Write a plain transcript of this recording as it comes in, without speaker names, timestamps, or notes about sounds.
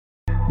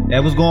Yeah,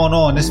 what's going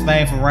on? This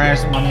Fame for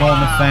Ransom. I'm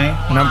Norman Fame.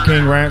 And I'm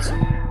King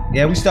Ransom.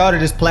 Yeah, we started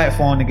this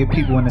platform to give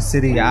people in the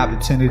city an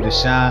opportunity to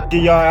shine.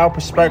 Give y'all our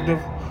perspective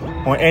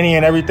on any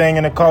and everything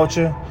in the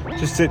culture.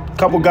 Just a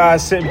couple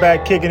guys sitting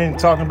back, kicking it and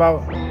talking about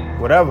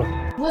whatever.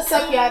 What's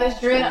up, y'all? This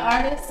Dread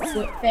Artist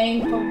with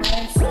Fame for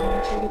Ransom.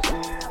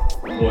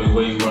 Boy,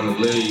 where you run the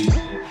leagues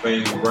with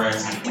Fame for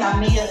Ransom. I'm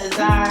Nia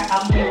Azar.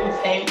 I'm here with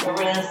Fame for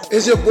Ransom.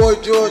 It's your boy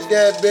George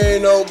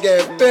Gambino,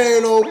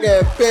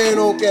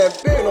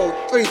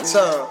 3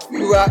 times.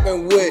 We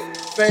rockin' with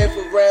Fame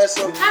for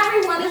Ransom. Hi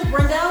everyone, it's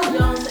Brendel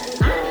Jones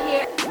and I'm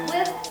here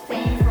with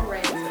Fame for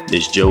Ransom.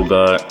 This Joe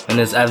God. And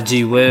it's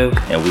FG Will.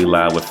 And we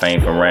live with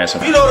Fame for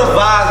Ransom. You know the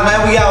vibes,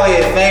 man. We out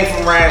here, Fame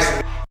from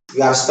Ransom. We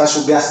got a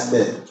special guest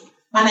today.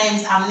 My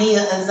name's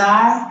Amnia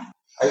Azar.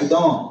 How you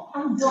doing?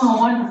 I'm doing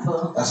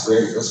wonderful. That's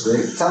great.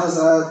 Tell us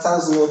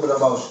a little bit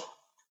about you.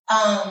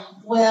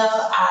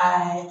 Well,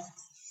 I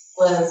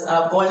was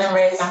born and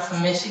raised. I'm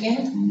from Michigan.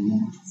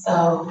 Mm-hmm.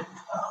 So,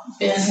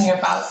 been here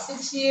about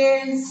 6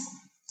 years.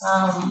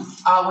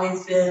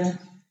 Always been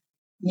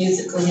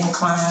musically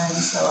inclined,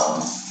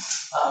 so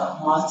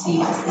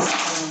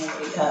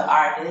multi-disciplinary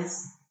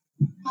artist.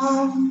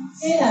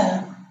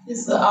 Yeah,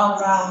 it's an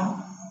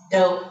all-around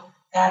dope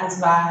goddess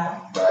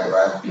vibe.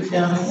 Right. You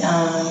feel me?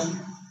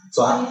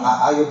 So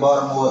how your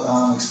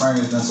Baltimore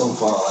experience been so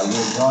far? Like, you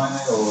enjoying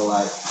it or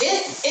like?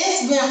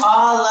 It's been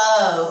all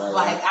love.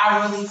 Right. Like,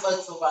 I really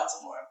fucked with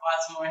Baltimore.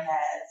 Baltimore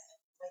has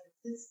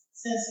this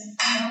sensing.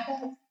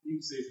 Okay.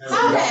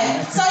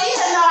 So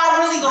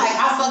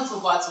I fucked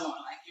with Baltimore.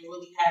 Like, it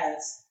really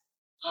has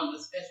a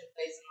special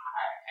place in my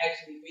heart.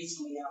 Actually,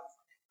 recently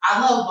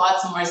I love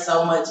Baltimore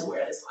so much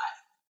where it's like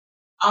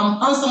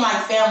on some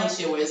like family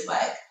shit where it's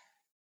like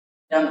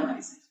don't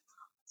nobody say.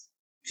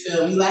 You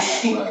feel me? Like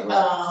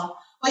Right.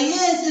 But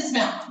yeah, it's just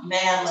been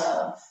mad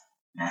love.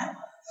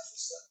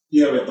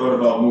 You ever thought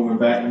about moving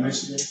back to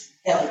Michigan?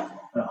 Hell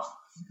no.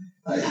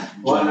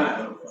 Why not?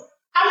 I mean,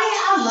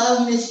 I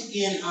love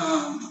Michigan,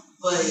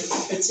 but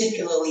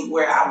particularly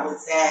where I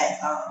was at,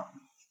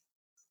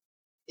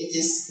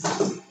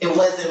 it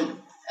wasn't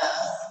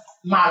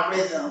my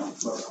rhythm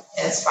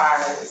as far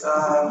as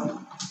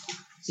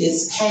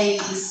just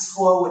pace,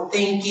 forward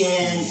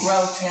thinking,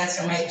 growth,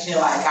 transformation.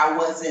 Like I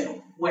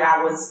wasn't where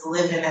I was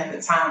living at the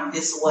time.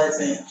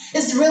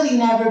 It's really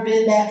never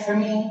been that for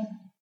me.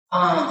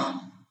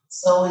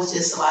 So it's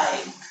just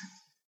like,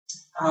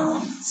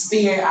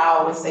 Spirit, I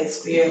always say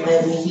Spirit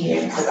led me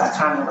here because I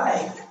kind of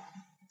like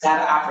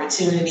got an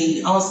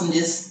opportunity on some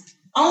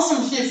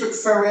shit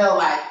for real,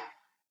 like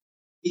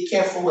be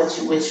careful what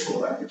you wish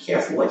for, be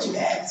careful what you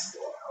ask for,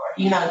 or,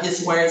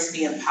 just words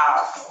being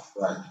powerful.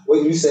 Right.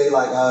 What you say,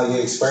 like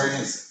your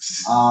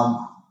experience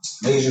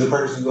made you the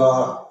person you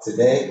are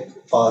today, as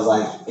far as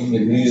like in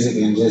your music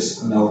and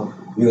just,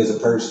 you as a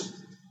person?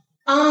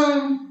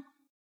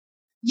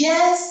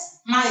 Yes,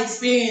 my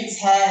experience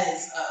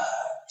has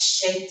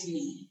shaped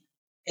me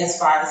as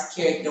far as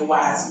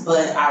character-wise,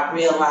 but I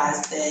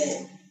realized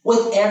that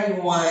with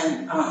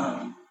everyone,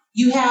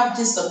 you have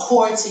just a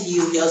core to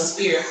you, your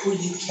spirit, who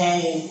you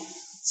came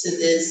to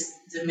this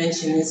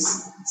dimension,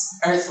 this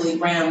earthly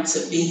realm to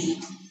be,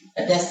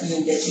 a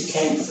destiny that you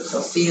came to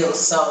fulfill.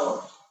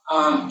 So,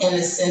 in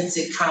a sense,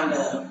 it kind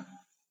of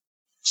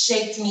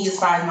shaped me as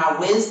far as my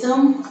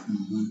wisdom.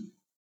 Mm-hmm.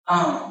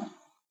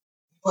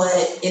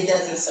 But it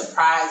doesn't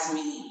surprise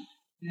me.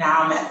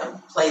 Now I'm at the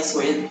place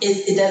where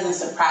it doesn't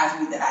surprise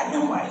me that I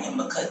am where I am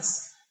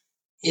because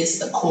it's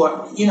the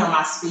core,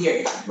 my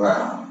spirit.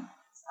 Right.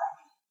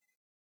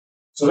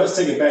 So let's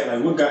take it back.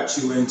 Like, what got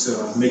you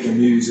into making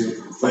music?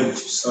 Where did you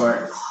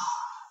start?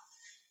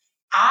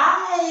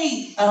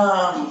 I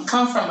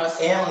come from a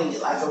family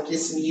of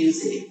just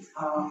music,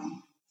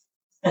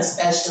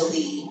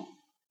 especially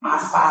my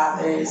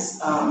father's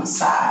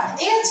side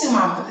and to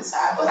my mother's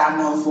side, but I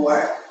know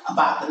more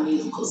about the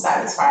musical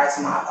side as far as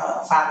my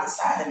father's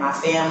side and my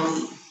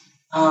family.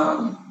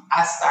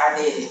 I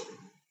started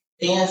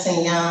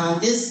dancing young.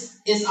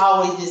 It's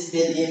always just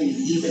been in me,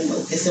 even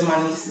with it's in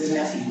my nieces and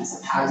nephews,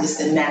 how just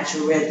the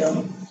natural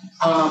rhythm.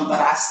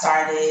 But I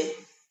started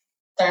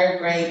 3rd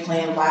grade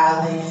playing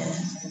violin.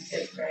 In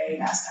 5th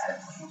grade, I started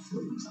playing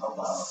flute and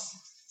oboe.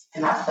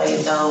 And I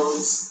played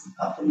those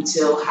up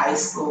until high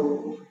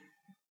school.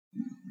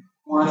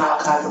 Won all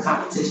kinds of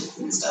competitions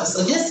and stuff.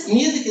 So just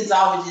music has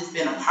always just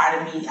been a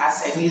part of me. I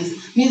say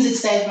music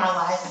saved my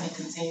life and it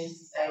continues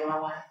to save my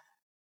life.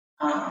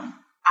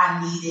 I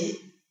need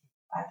it.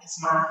 Like it's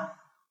my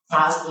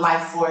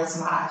life force,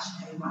 my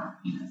ashtray,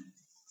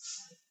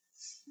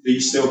 Do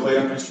you still play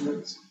on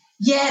instruments?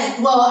 Yeah,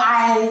 well,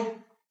 I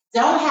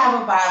don't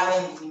have a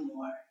violin anymore.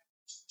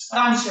 But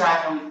I'm sure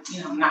I can,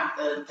 knock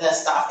the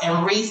dust off.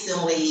 And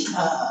recently,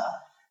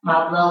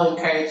 my bro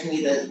encouraged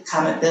me to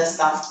kind of dust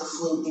off the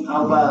flute and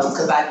oboe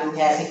because I do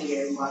have it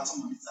here in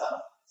Baltimore. So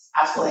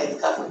I played a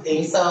couple of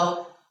things.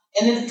 So,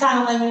 and it kind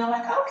of let me know,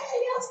 like, okay,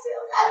 y'all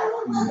still got it.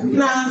 You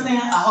know what I'm saying?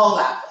 A whole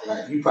lot.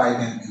 Right. You probably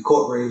can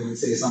incorporate it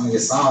into some of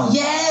your songs.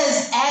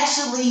 Yes,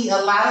 actually,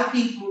 a lot of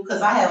people,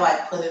 because I had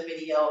put a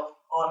video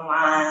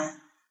online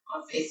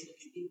on Facebook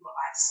and people are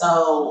like,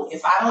 so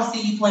if I don't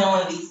see you playing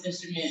one of these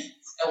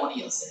instruments at one of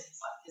your sets,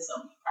 like it's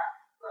gonna be private.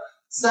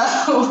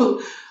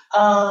 So,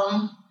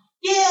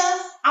 yeah,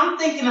 I'm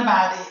thinking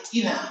about it,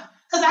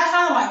 because I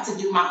kind of like to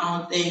do my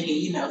own thing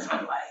and,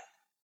 kind of like,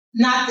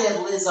 not that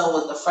Lizzo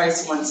was the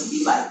first one to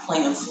be like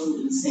playing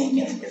flute and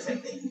singing and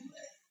different things,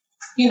 but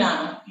you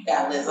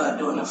got Lizzo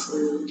doing the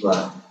flute.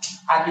 Right.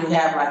 I do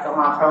have like on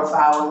my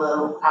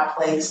profile I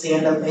played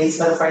stand-up bass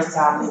for the first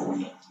time. It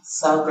went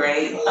so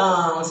great.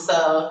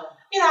 So,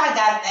 I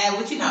got that,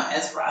 but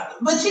Esperanto.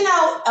 But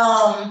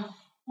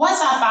once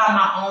I find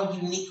my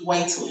own unique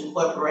way to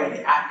incorporate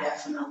it, I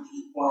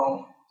definitely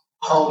won't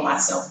hold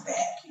myself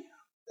back.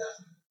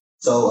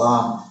 So,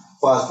 as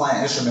far as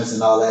playing instruments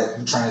and all that,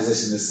 you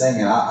transitioned to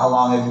singing. How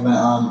long have you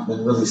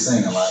been really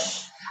singing? Like,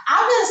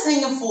 I've been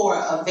singing for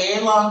a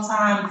very long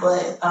time,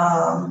 but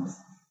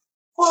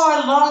for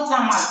a long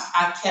time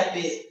I kept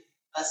it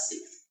a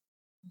secret.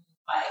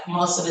 Like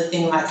most of the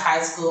things, like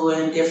high school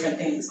and different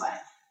things, like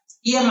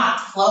my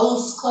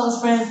close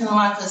friends know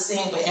I could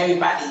sing, but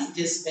everybody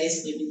just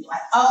basically be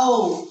like,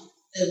 oh,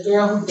 the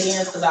girl who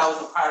danced, because I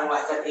was a part of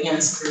like a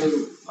dance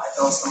crew, like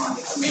on some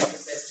like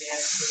America's Best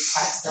Dance Crew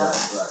type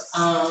stuff.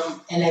 Right.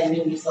 And then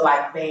knew me for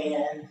like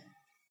band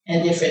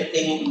and different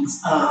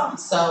things.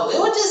 So it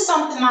was just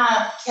something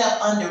I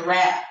kept under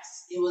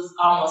wraps. It was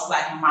almost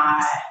like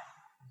my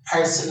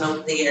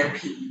personal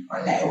therapy,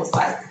 or that it was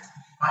like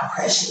my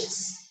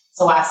precious.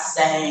 So I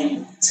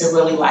sang to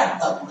really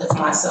like uplift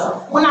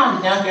myself. When I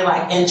was younger,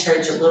 like in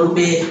church a little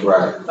bit,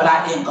 right. But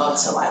I didn't go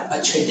to like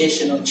a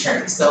traditional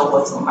church, so it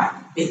wasn't like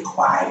big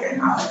choir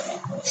and all of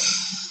that. But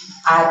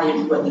I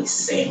didn't really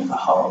sing a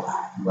whole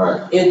lot.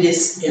 Right. It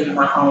just in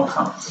my own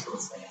comfortable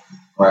space.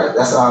 Right.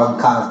 That's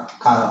kind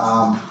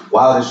of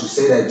wild that you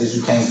say that. Because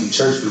you came from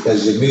church,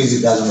 because your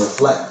music doesn't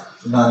reflect.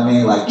 You know what I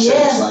mean? Like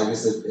church, like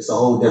it's a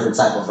whole different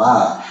type of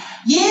vibe.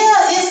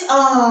 Yeah, it's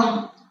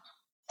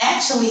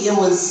actually it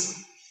was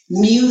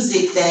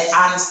music that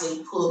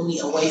honestly pulled me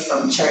away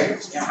from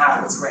church and how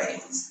I was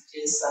raised.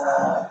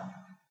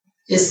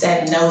 Just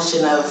that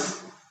notion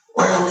of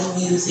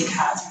worldly music,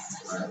 how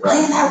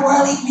playing that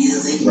worldly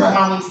music. Right. My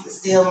mom used to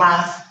steal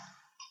my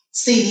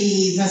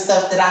CDs and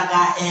stuff that I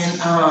got, and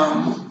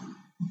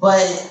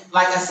but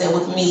like I said,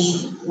 with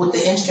me, with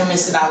the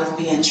instruments that I was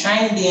being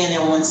trained in,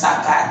 and once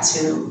I got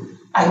to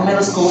like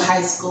middle school,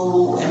 high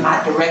school, and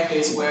my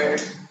directors were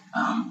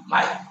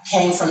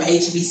came from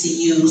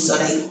HBCU, so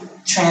they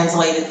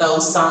translated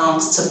those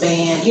songs to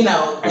band,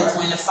 Earth,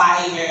 Wind and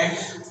Fire,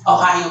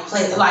 Ohio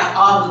Play, like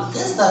all the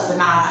good stuff.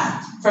 And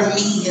for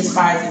me, as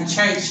far as in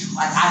church,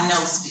 like I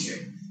know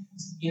spirit,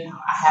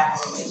 I have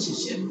a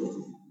relationship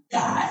with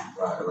God.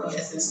 Right.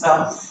 Yes, and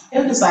so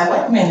it was like,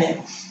 wait a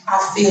minute,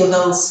 I feel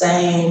those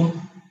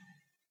same,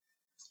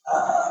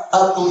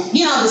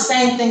 the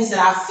same things that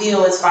I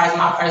feel as far as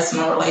my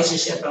personal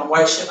relationship and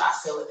worship. I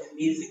feel it in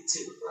music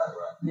too. Right.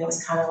 And it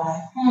was kind of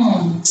like,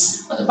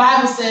 but the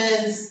Bible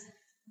says,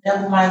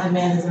 double-minded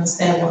man is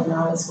unstable in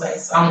all his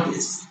ways. So I'm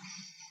just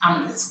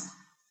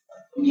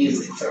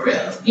music for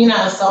real.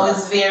 So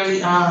it's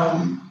very,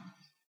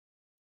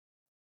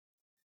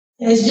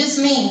 it's just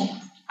me.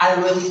 I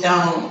really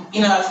don't,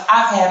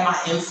 I've had my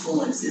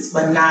influences,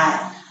 but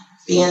not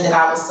being that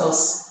I was so,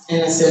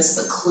 in a sense,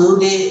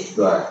 secluded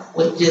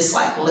with just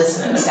like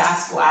listening to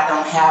gospel. I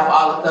don't have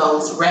all of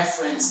those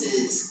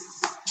references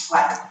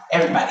like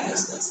everybody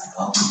else does. Like,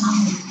 oh,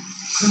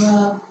 grew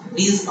up,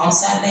 on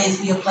Saturdays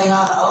we'll play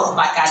all the old,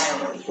 like I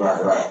didn't really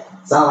have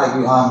that. Sound like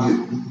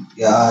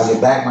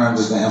your background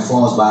just been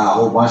influenced by a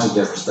whole bunch of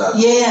different stuff.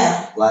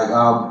 Yeah. Like,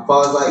 as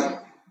far as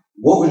like,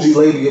 what would you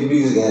label your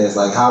music as?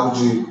 Like, how would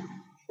you,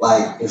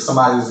 like, if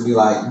somebody was to be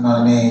like, you know what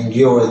I mean,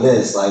 you're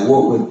this, like,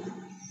 what would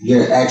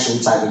your actual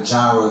type of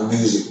genre of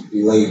music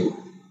be labeled?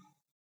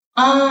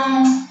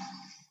 Well,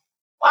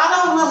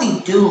 I don't really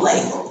do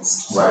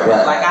labels. Right.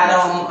 Like, I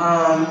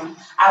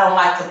don't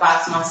like to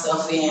box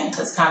myself in,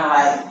 because kind of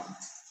like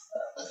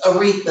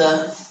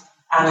Aretha,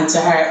 out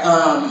into her,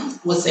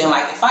 was saying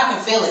like, if I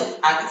can feel it,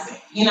 I can sing.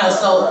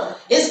 So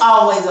it's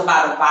always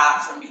about a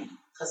vibe for me.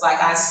 Because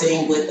like I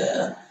sing with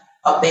a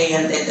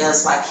band that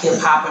does like hip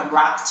hop and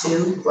rock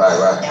too.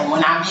 Right. And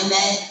when I'm in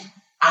that,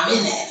 I'm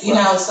in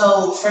that.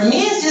 So for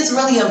me, it's just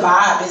really a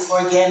vibe. It's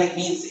organic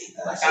music.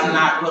 Like I'm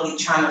not really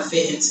trying to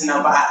fit into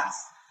no box.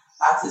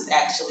 Box is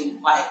actually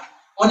like,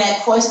 when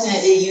that question,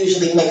 it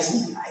usually makes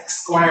me like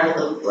squirm a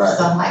little bit. Right.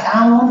 So I'm like,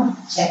 I don't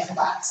want to check the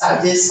box. I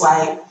just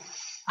like,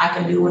 I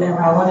can do whatever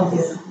I want to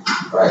do.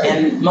 Right.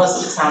 And most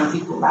of the time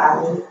people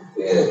vibe with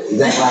it.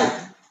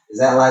 Yeah. Is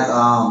that like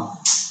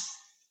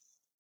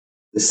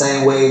the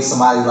same way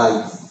somebody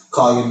like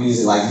call your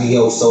music like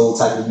neo soul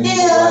type of music?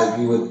 Yeah.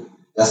 Like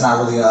that's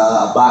not really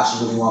a box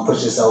you really want to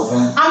put yourself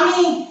in?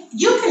 I mean,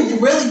 you can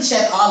really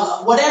check all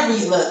of whatever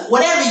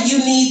you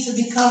need to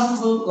be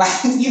comfortable.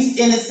 Like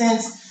in a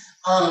sense,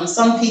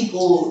 some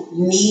people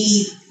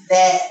need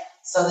that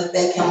so that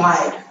they can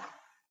like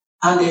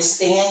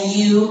understand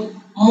you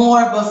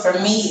more. But for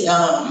me,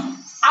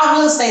 I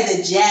will say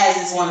that jazz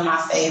is one of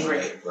my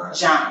favorite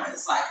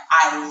genres. Like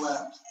I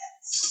love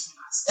jazz.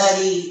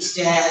 studied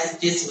jazz,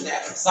 just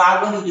whatever. So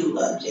I really do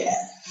love jazz.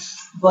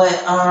 But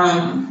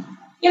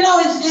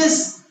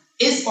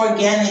it's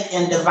organic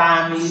and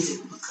divine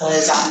music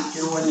because I'm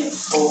doing it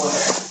for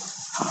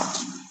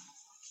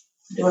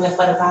the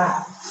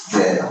vibe.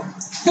 Yeah.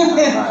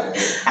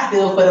 I do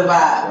it for the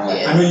vibe.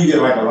 Right. Yeah. I know you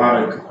get like a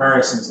lot of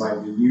comparisons.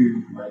 Like, do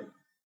you like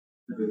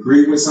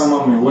agree with some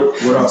of them? And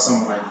what are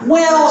some like?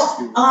 Well,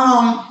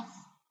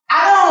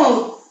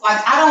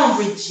 I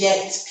don't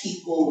reject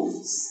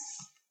people's.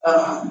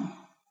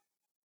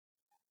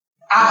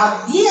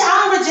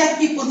 I don't reject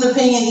people's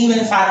opinion even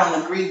if I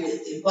don't agree with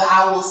it. But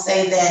I will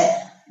say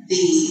that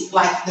the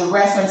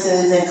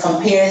references and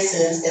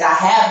comparisons that I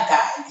have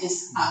gotten,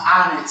 it's an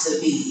honor to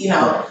be,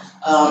 Right.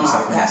 It's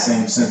like in the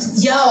same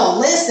sentence. Yo,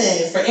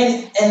 listen,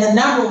 and the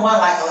number one,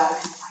 like a lot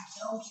of people like,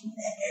 yo, give me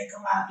that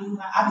Erykah Badu.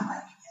 I'll be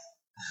like,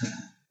 yeah.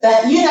 That,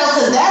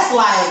 because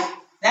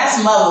that's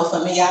mother for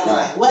me. I'll be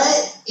like,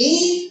 what?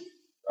 Eve?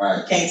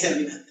 Right. Can't tell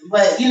me nothing.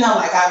 But,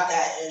 like I've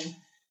gotten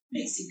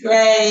Macy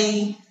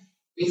Gray.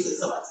 Recently,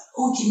 somebody was like,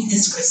 oh, give me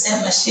this for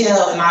Saint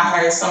Michelle. And I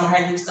heard some of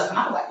her new stuff, and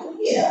I was like, oh,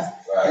 yeah.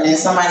 Right. And then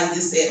somebody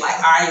just said, like,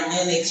 Ari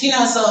Lennox,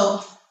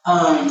 so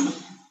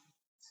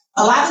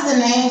a lot of the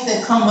names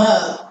that come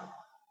up,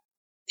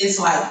 it's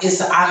like, it's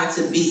an honor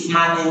to be,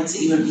 my name to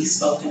even be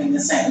spoken in the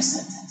same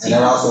sentence. And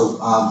that also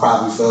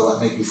probably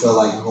make you feel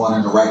like you're going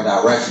in the right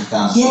direction,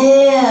 kind of.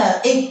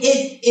 Yeah,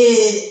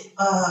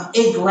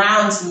 it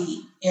grounds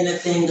me in a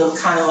thing of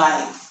kind of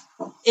like,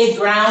 it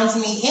grounds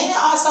me, and it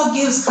also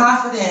gives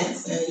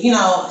confidence, and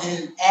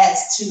and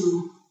adds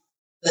to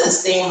the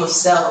esteem of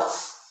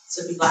self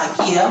to be like,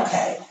 yeah,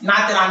 okay.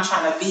 Not that I'm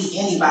trying to be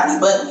anybody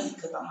but me,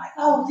 because I'm like,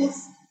 oh,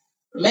 just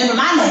remember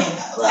my name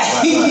though.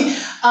 Right.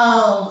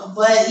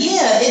 But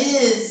yeah,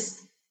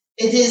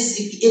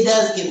 it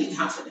does give me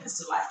confidence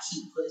to like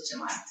keep pushing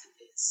like to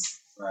this.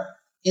 Right.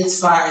 As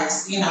far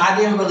as, I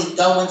didn't really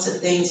go into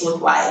things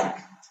with like,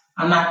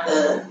 I'm not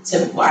the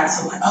typical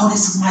artist who like, oh,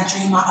 this is my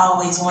dream, I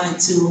always wanted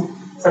to.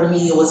 For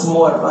me, it was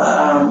more of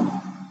a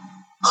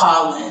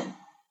calling,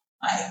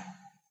 like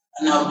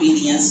an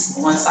obedience.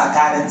 Once I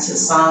got into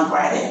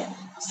songwriting, I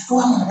was like, oh,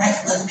 I want to write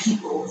for other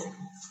people and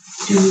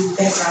do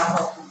background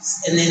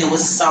vocals. And then it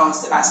was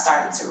songs that I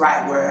started to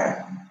write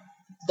where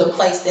the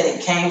place that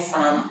it came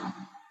from,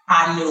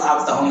 I knew I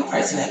was the only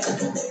person that could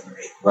deliver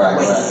it.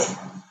 Right.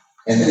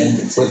 And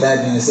with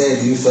that being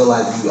said, do you feel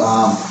like you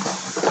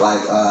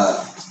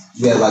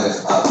you have like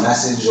a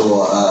message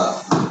or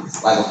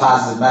like a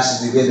positive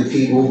message to give to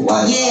people?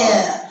 Like,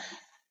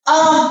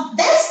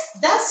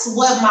 that's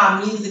what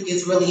my music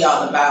is really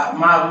all about.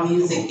 My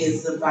music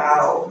is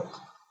about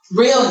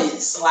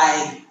realness,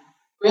 like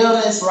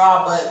realness,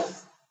 raw, but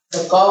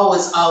the goal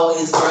is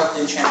always growth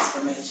and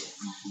transformation.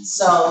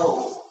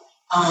 So,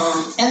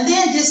 and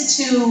then just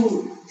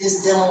dealing with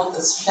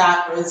the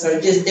chakras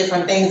or just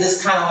different things,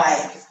 it's kind of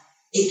like,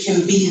 it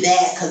can be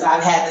that, because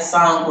I've had the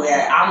song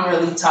where I'm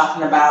really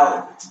talking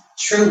about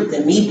truth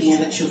and me being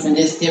the truth and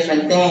just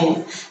different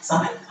things. So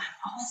I'm like,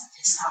 oh,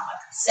 this sound like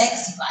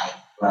sexy, like,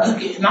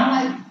 right. And I'm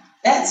like,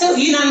 that too,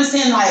 you know what I'm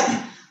saying? Like,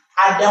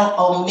 I don't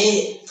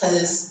omit,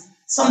 because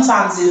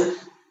sometimes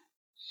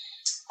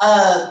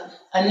a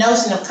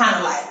notion of kind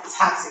of like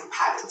toxic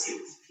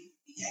positivity, people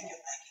be acting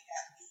like you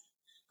gotta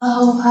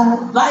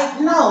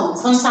be, no,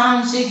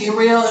 sometimes shit get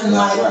real and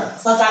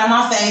fuck out of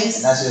my face.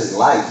 And that's just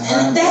life.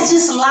 And that's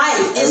just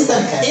life. It's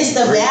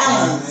the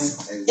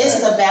balance. Exactly.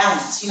 It's the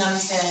balance. You know what I'm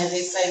saying?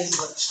 They say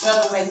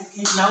struggle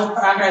makes no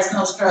progress,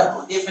 no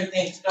struggle. Different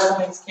things. Struggle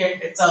makes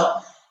character. So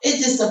it's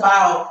just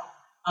about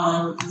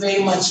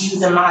very much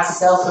using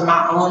myself in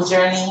my own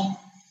journey.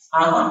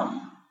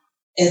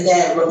 Is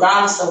that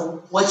regardless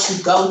of what you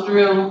go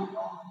through,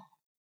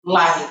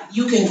 like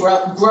you can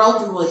grow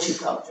through what you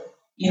go through.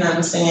 You know what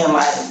I'm saying?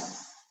 Like,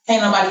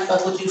 ain't nobody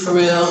fuck with you for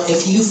real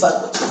if you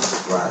fuck with you.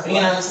 Right. You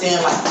know what I'm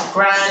saying? Like,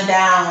 grind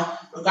down,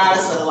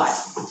 regardless of the like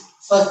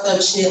fucked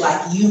up shit.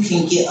 Like, you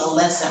can get a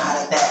lesson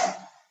out of that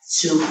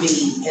to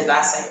be, as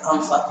I say,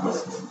 unfuckable.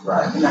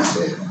 Right. Like,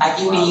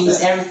 you can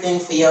use everything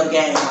for your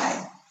game.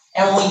 Like,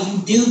 and when you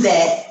do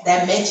that,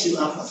 that makes you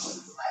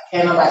unfuckable. Like,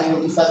 can't nobody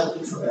really fuck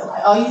with you for real.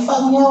 Like, oh, you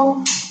fuck me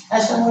over?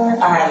 That's your word?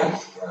 All right.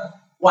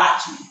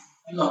 Watch me.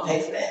 You're gonna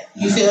pay for that.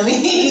 You feel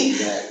me?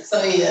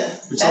 So yeah.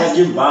 But like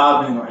your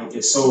vibe and like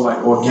it's so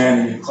like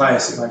organic and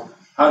classic. Like,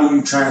 how do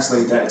you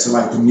translate that to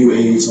like the new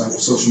age, like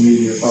social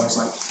media, as far as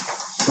like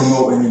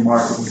promoting and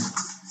marketing?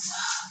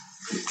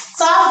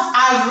 So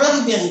I've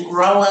really been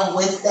growing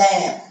with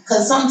that,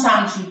 because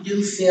sometimes you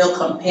do feel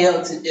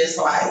compelled to just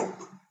like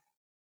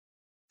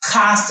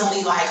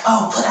constantly like,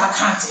 oh, put out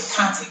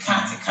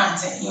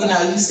content. You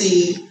know, you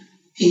see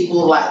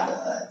people like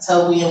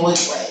Toby and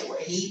Whitway,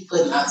 where he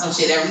putting out some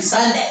shit every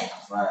Sunday.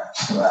 Right.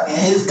 And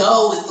his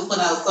goal is to put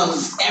out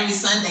something every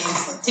Sunday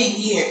for 10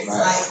 years.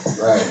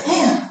 Right.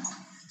 Damn.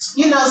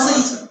 You know,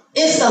 so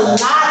it's a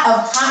lot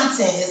of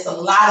content. It's a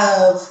lot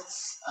of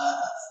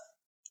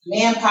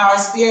manpower,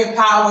 spirit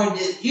power.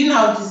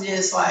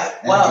 Just like,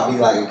 and it can be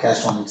like a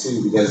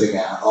catch-22, because it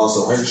can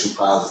also hurt you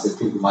probably, because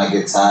people might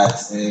get tired of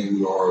seeing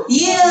you or.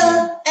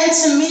 Yeah, and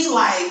to me,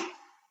 like,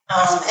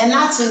 And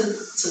not to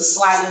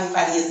slight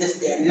anybody as if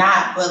they're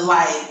not, but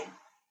like,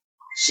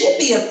 should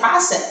be a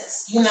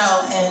process, you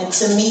know. And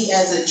to me,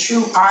 as a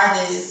true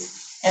artist,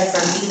 and for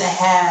me to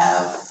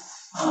have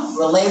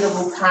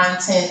relatable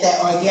content,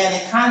 that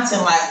organic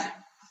content, like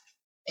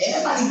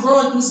everybody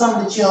growing through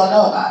something that you don't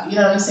know about. You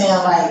know what I'm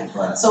saying? Like,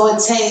 Right. so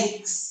it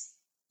takes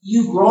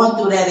you growing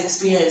through that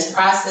experience,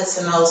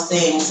 processing those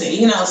things, and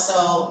you know.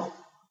 So,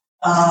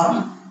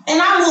 and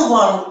I move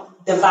on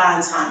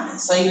divine timing.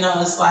 So you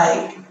know, it's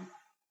like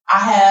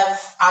I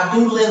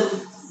do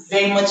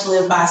very much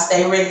live by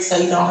stay ready, so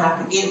you don't have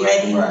to get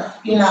ready. Right.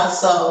 You know,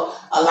 so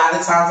a lot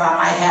of times I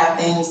might have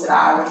things that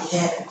I already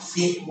had that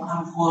fit what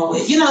I'm going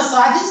with. You know, so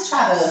I just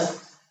try to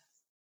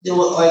do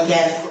it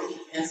organically,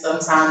 and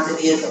sometimes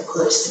it is a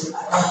push to be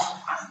like, oh,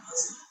 I'm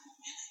posting.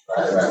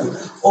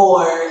 Right.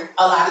 Or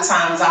a lot of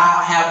times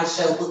I'll have a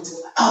show booked to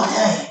like, oh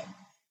dang,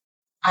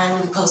 I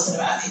ain't really posting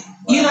about it.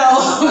 You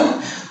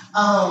know?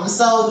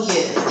 So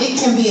yeah, it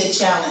can be a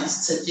challenge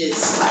to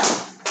just like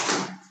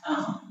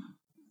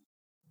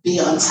be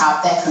on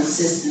top, that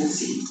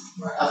consistency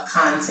of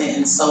content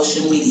and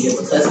social media,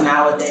 because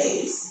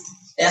nowadays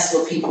that's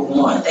what people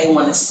want. They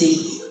want to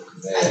see you.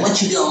 Like,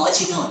 what you doing?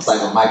 It's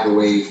like a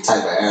microwave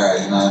type of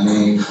era, you know what I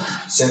mean?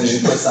 As soon as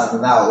you put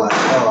something out, like,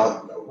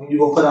 oh, when you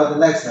gonna put out the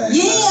next thing? Yeah,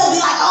 be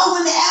like, oh,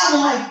 when the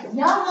album, like,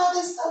 y'all know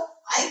this stuff?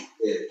 Like,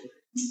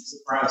 It's a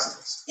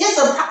process. and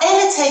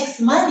it takes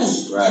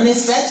money. Right. And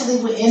especially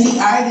with indie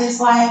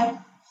artists, like,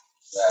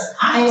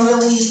 I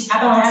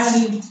don't have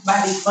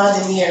anybody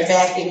funding me or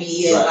backing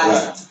me yet.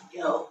 Like,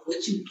 yo,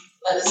 what you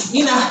let us,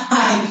 you know,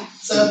 like,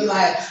 so it'd be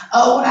like,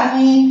 oh, what I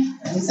mean,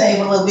 let me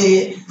save a little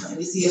bit. Let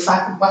me see if I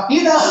can,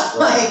 you know,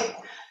 like,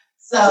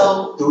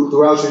 so.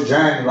 Throughout your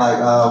journey, like,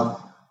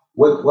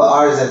 what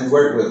artists have you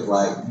worked with?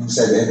 Like, you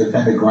said the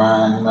independent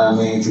grind, you know what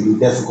I mean, to be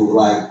difficult.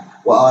 Like,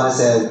 what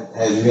artists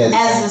have you had?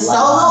 As a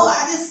solo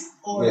artist?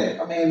 Or,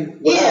 yeah, I mean,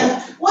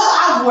 yeah. Well,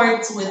 I've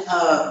worked with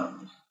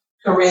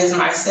Cariz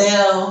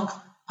Marcel.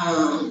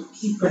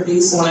 He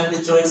produced one of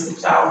the joints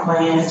that y'all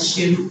playing,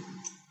 Shoot.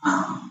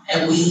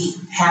 And we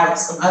have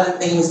some other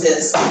things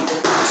so I'm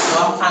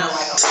kind of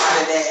like a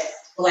part of that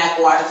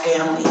Blackwater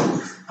family.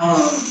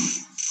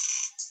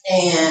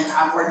 And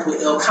I've worked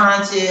with Ill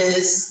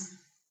Conscious.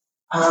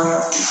 Who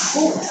else?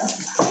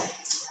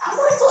 I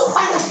worked with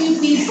quite a few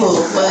people,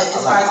 but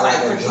as far as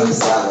like producing.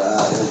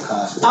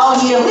 Oh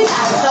yeah, we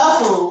got a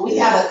couple. We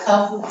got a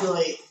couple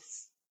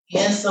joints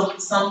and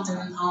something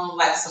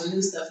like some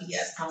new stuff he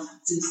has coming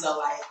up too. So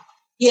like,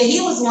 yeah, he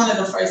was one of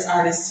the first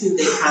artists too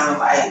that kind of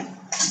like,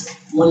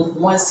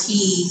 once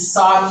he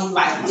saw me,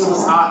 like it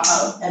was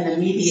an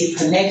immediate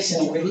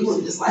connection where he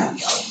was just like,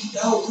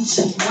 yo, we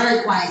should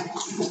work. Like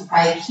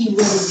he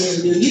really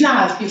didn't do. You know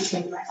how people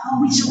can be like, oh,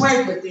 we should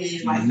work, but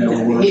then like you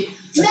never worked.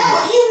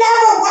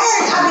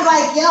 I'd be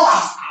like, yo,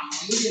 I'm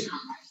reading,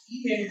 I'm like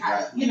here,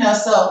 you know.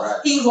 So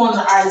he was one of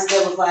the artists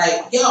that was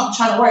like, yo, I'm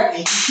trying to work,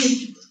 and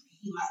he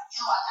like,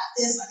 yo, I got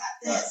this, I got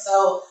that.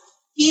 So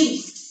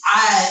I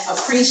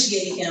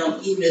appreciate him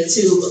even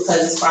too, because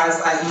as far as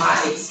like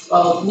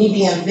me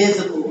being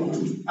visible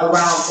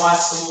around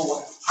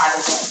Baltimore, part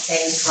of that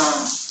came from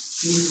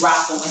me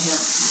rocking with him.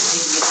 He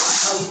was like,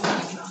 oh, you want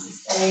to get on the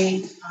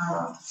stage?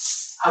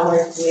 I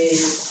worked with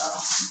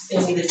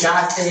Sing the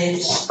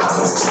Drawfish,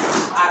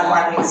 out of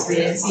our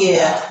experience.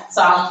 Yeah,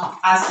 so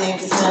I sing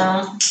with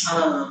him.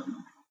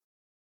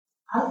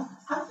 I've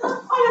done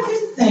quite a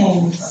few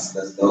things.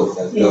 That's dope.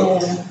 That's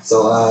dope. So,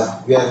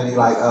 you have any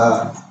like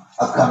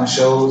upcoming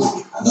shows?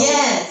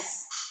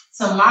 Yes,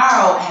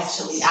 tomorrow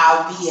actually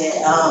I'll be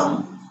at.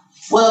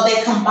 Well,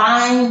 they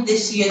combined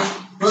this year's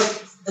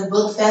the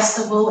book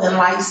festival in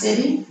Light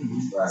City,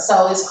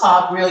 so it's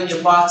called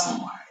Brilliant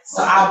Baltimore.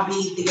 So I'll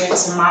be there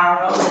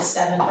tomorrow at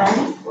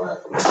 7:30.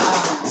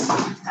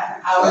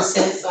 Hour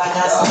 6, so I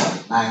got some.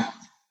 9th?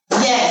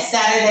 Yeah,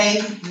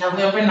 Saturday,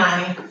 November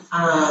 9th.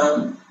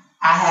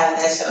 I have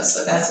that show,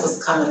 so that's what's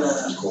coming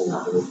up. Cool.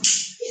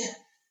 Yeah.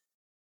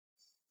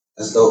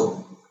 That's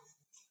dope.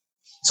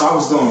 So I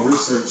was doing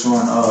research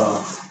on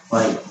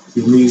like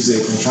your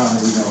music and trying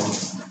to,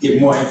 get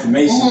more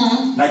information.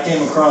 Mm-hmm. And I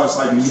came across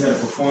like you had a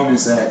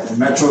performance at the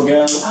Metro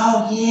Gallery.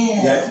 Oh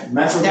yeah. Yeah,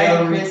 Metro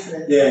Gallery.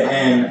 Christmas. Yeah,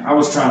 and I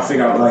was trying to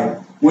figure out like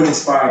what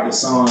inspired the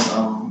song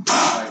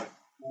like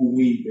Ooh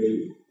Wee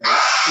Baby.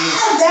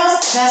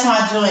 That's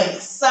my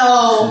joint.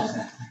 So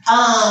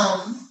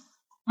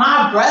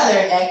my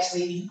brother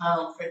actually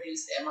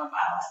produced that, my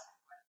biological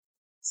brother,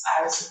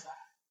 Cyrus.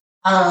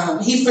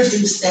 He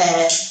produced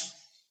that,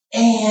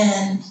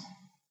 and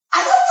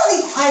I don't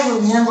really quite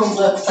remember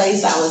what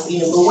place I was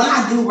in, but when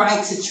I do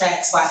write to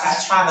tracks, like I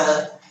try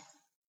to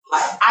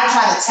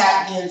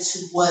tap into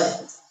what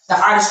the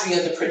artistry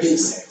of the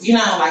producer.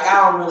 Like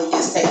I don't really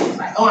just take it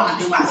like, oh, I'm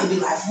gonna do my. It'd be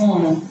like,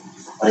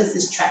 what is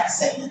this track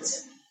saying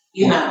to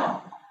me?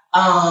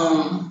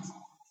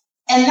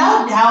 And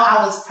no doubt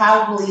I was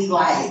probably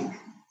like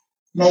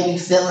maybe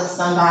feeling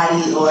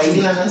somebody, or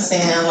you know what I'm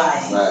saying,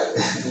 like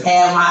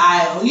have my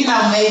idol.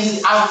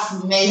 Maybe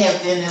I may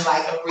have been in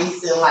like a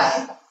recent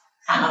like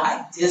kind of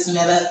like just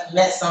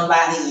met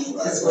somebody and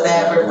just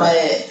whatever.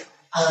 But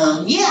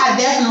Yeah, I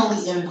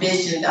definitely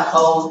envisioned the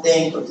whole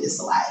thing of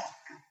just like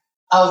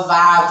a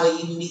vibe where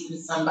you meeting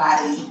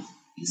somebody,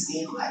 you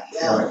seem like,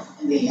 yeah,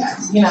 and then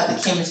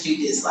the chemistry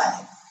just like.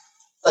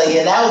 So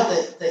yeah, that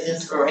was the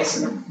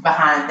inspiration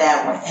behind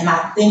that one. And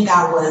I think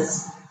I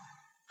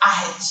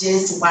had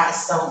just watched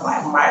something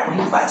like Martin. He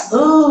was like,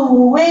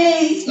 ooh,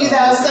 wait, so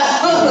that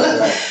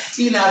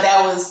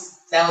was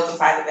a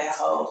part of that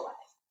whole.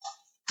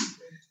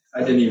 I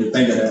didn't even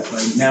think of that.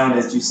 Like now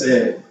that you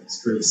said it, it's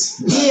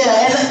crazy.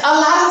 Yeah, and a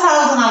lot of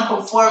times when I'm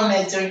performing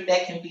that drink,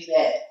 that can be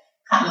that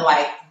kind of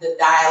like the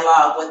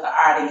dialogue with the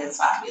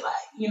audience. I'd be like,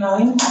 you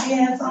might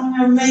have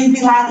something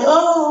maybe like,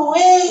 oh,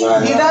 wait,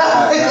 Right.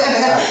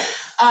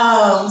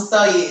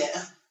 So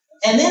yeah.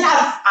 And then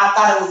I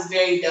thought it was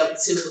very dope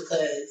too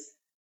because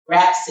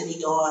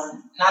Rhapsody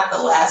on, not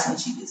the last one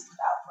she just put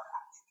out, but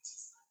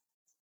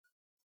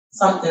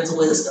something's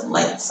wisdom,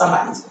 like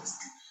somebody's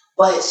wisdom.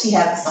 But she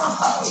had a song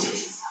called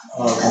Wisdom.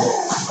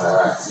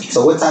 Alright.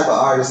 So what type of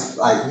artists,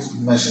 like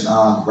you mentioned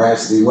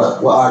Rhapsody,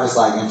 what artists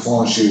like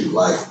influence you?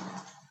 Like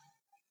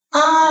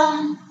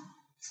I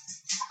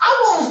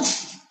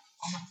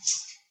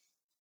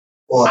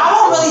won't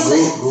really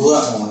say grew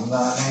up on, you know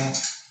what I mean?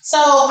 So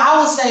I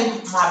would say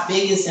my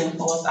biggest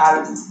influence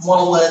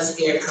one was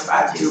Erykah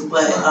Badu,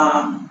 but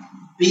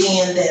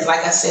being that,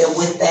 like I said,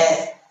 with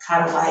that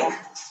kind of like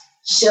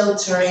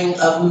sheltering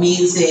of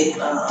music,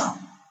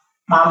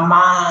 my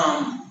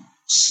mom,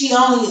 she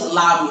only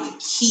allowed me to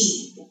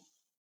keep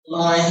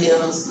Lauryn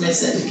Hill's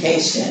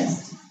Miseducation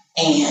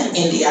and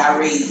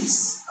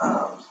India.Arie,'s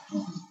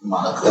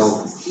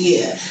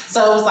yeah.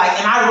 So it was like,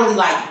 and I really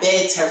like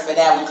begged her for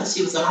that one because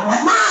she was like,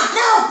 Mom,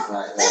 no,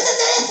 listen to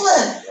this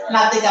one. And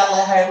I think I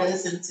let her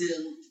listen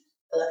to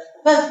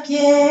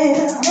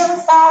Forget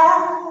the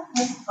Fire.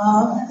 So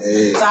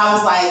I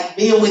was like,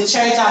 being with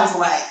church, I was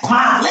like,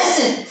 Mom,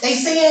 listen, they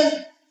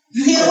saying,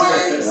 you hear the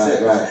words?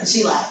 Right. And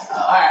she like, oh,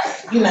 all right,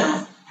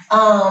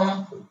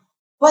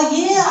 But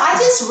yeah, I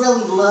just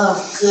really love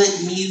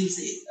good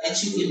music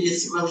that you can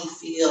just really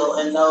feel,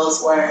 and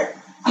those were,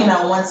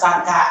 once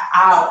I got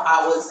out,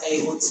 I was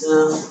able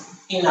to,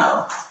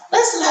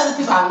 listen to other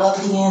people. I love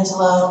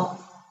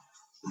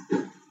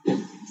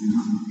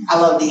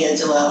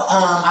D'Angelo.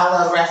 I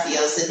love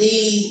Raphael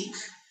Sadiq.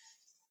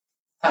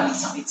 Tony.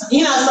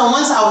 So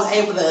once I was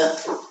able to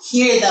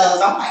hear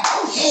those, I'm like,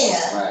 oh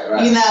yeah.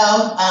 Right.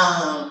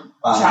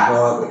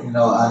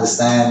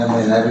 Understand them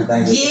and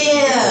everything.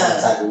 Yeah.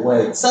 Type of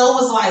way. So it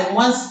was like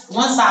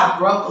once I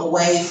broke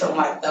away from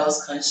like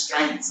those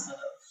constraints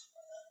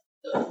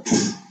of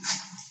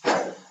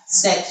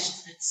sect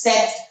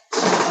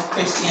of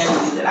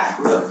Christianity that I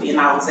grew up in,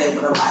 I was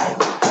able to like,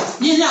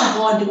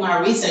 go and do my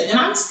research. And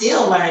I'm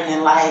still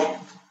learning, like,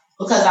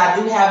 because I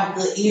do have a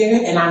good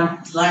ear, and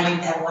I'm learning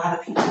that a lot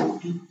of people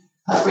do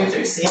coverage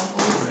or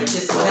samples or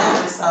just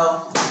whatever.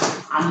 So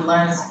I'm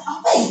learning, like,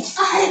 oh wait,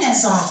 I heard that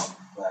song.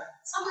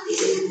 Somebody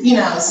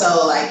did.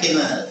 So like in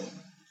the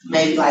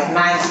maybe like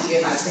 90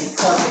 years, I think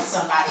covered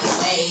somebody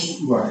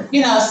made. Right.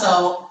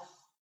 So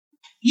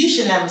you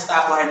should never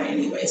stop learning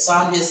anyway. So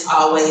I'm just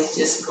always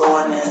just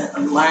going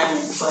and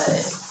learning. But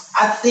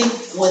I think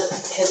what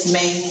has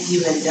made me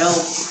even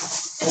dope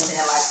is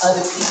that like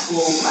other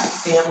people, like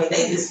family,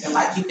 they just been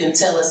like, you can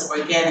tell it's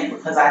organic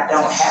because I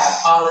don't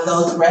have all of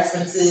those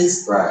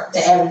references to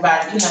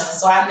everybody,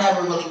 So I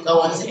never really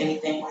go into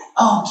anything like,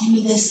 oh, give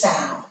me this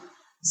sound.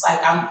 It's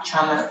like I'm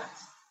trying to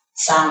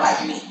sound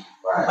like me,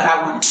 but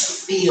I want it to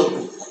feel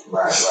good.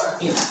 Right. So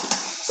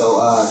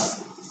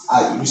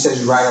you said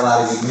you write a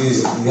lot of your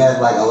music. You have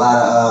like a lot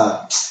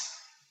of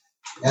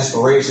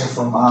inspiration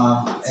from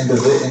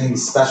any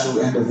special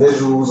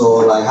individuals,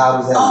 or like how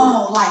does that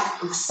work? Like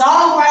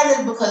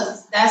songwriters,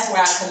 because that's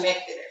where I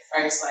connected at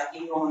first. Like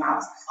even when I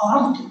was like, oh,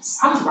 I'm gonna do this.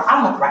 I'm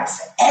gonna write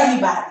for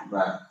everybody.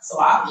 Right. So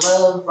I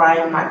love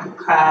Brian Michael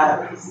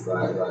Cobb.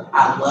 Right.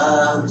 I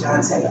love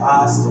Jonte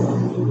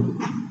Austin.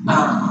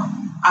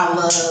 I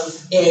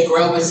love Eric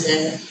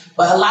Roberson.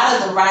 But a lot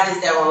of the writers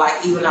that were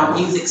like even on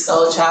Music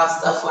Soul Child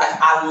stuff, like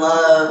I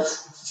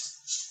was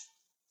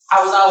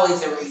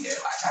always a reader.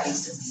 Like I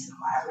used to be in the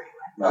library.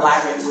 Like, the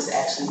library was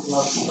actually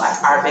low-key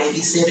like our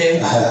babysitter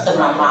because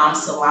my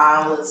mom's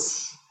salon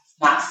was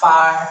not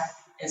far,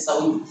 and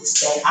so we would just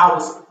stay. I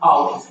was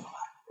always in the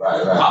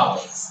library. Right.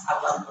 Always. I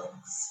love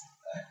books.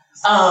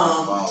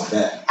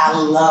 I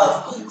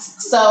love books.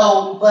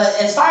 So, but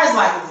as far as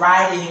like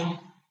writing,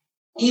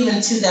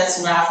 even too, that's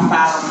where I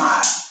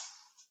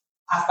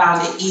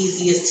found it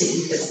easiest to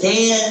either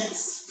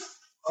dance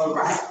or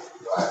write.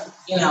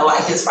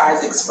 Like as far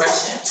as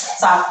expression.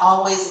 So I've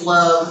always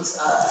loved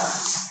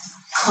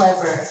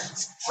clever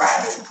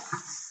writing.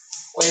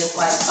 Where it's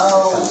like,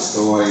 telling a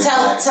story.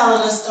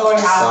 I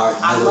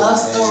love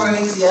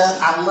stories,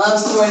 I love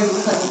stories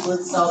because it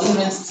was so,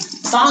 even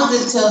songs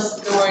that tell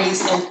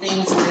stories and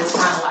things where it's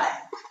kind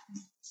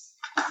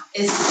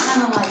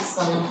of like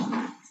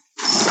some,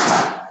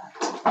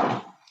 I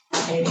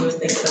can't even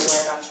think of the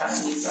word I'm trying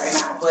to use right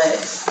now, but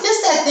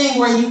just that thing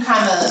where you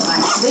kind of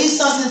like leave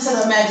something to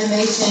the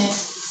imagination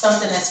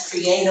something that's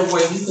creative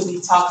where you could be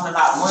talking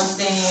about one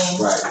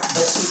thing, Right. but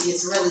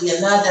it's really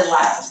another,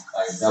 like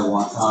double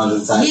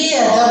entendre type.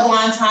 double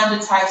entendre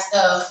type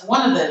stuff.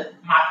 One of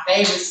my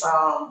favorite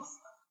songs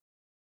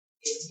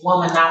is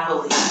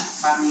Womonopoly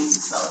by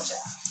Musiq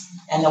Soulchild.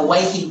 And the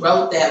way he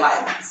wrote that,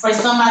 like, for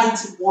somebody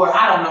to, or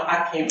I don't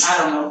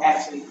know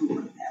actually who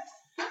wrote that,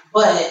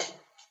 but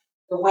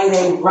the way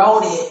they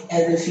wrote it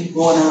as if he's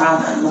going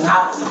around the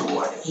Monopoly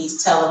board and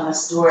he's telling a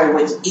story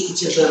with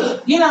each of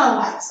the,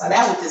 like, so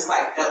that was just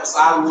like dope. So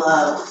I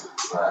love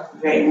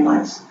very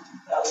much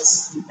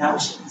those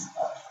notions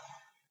of.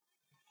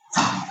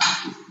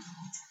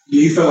 Do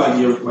you feel like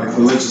your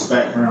religious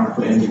background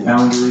put any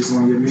boundaries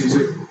on your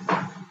music?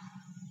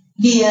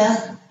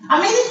 Yeah,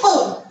 I mean, it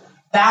put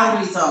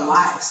boundaries on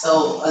life.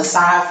 So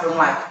aside from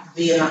like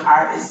being an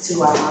artist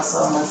too, I'm also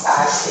a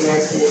massage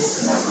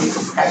therapist and a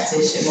legal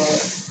practitioner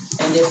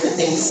and different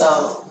things.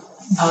 So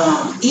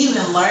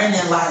even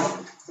learning like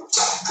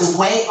the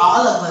way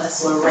all of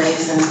us were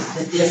raised in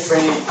the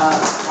different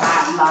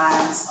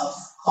guidelines of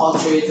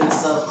cultures and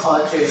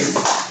subcultures,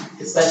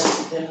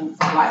 especially within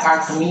like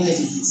our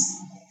communities,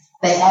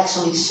 they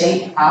actually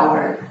shape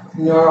our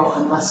neural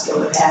and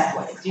muscular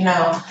pathways,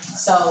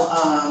 So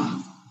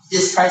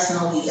just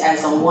personally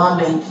as a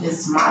woman, this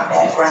is my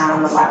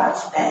background, a lot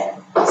of that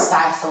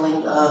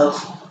stifling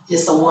of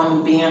just a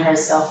woman being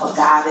herself a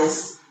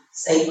goddess,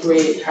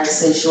 sacred, her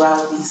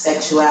sensuality,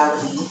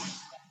 sexuality.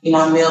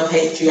 Male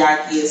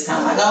patriarchy is kind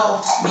of like,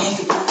 oh, men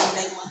can do what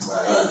they want to,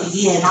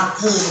 and I'm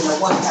good,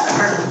 and one gotta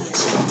hurt me,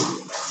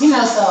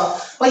 so,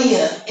 but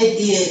yeah, it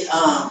did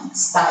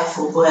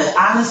stifle, but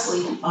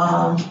honestly,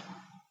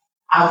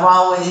 I've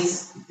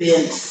always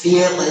been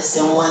fearless,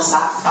 and once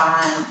I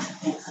find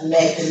and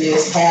connect and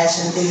there's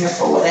passion there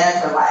for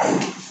whatever,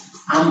 like,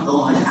 I'm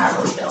going and I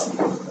really don't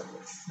know what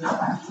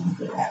nobody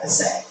could have to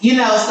say.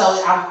 So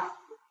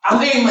I'm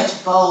very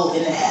much bold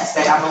in the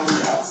aspect. I'm a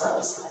Leo, so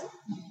it's like,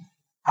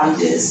 I'm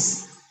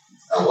just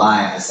a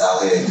lioness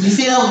out here. You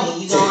feel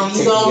me? You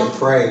go and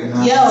pray,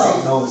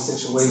 taking over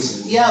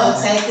situations.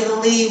 Take it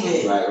or leave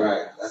it.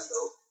 Right. That's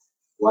dope.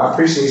 Well, I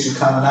appreciate you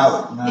coming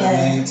out. What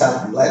I mean?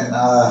 Letting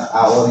our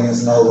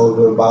audience know a little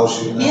bit about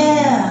you.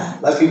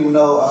 Let people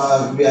know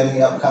if you have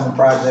any upcoming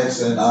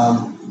projects and You know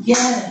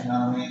what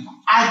I mean?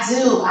 I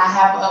do. I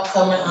have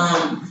upcoming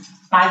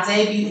my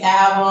debut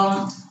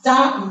album.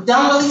 Don't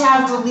really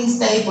have a release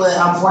date, but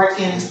I'm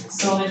working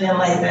sooner than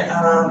later.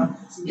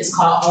 It's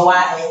called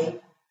OIA.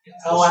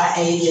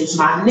 OIA is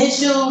my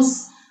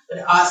initials, but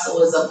it also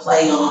is a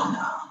play on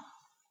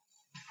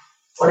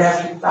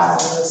whatever you thought I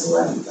was,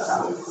 whoever you thought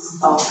I was.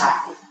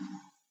 OIA.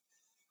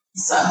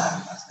 So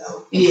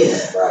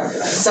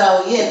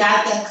So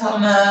got that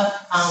coming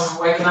up. I'm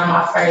working on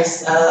my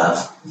first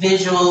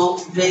visual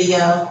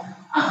video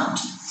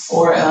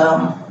for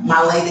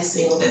my latest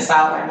single that's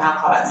out right now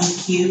called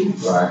EQ.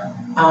 Right.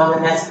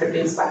 And that's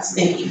produced by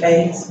Stinky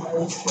Face.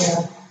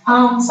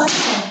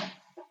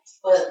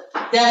 But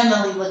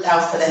definitely look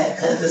out for that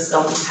because it's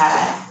gonna be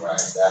high. Right,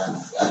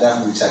 definitely. I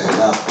definitely check it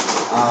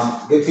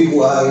out. Give people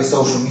your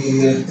social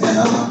media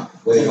and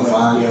where you can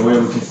find you.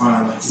 Where we can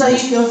find it. So you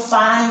can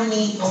find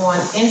me on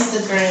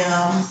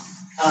Instagram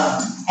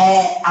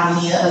at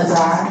Amia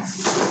Azar,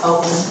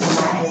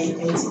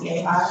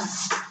 OMIAATAR.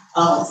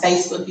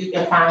 Facebook, you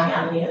can find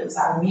me Amia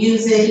Azar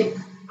Music.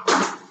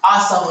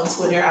 Also on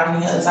Twitter,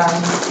 Amia Azar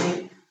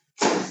Music.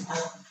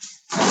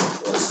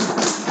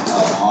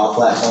 All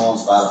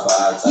platforms,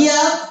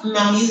 Spotify.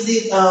 My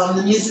music,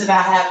 the music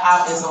that I have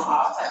out is on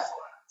all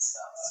platforms. So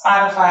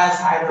Spotify,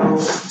 Tidal,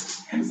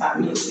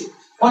 Amazon Music.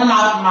 One of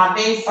my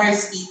very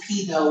first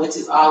EP though, which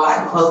is all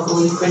like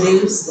locally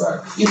produced.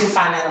 Right. You can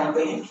find that on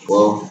Bandcamp.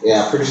 Well,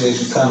 I appreciate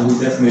you coming. We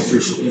definitely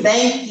appreciate it.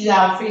 Thank you.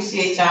 I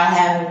appreciate y'all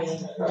having me.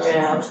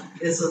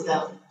 This was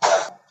dope.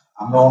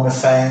 I'm Norman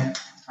Fame.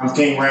 I'm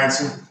King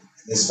Ransom.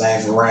 This is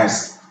Fame for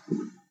Ransom.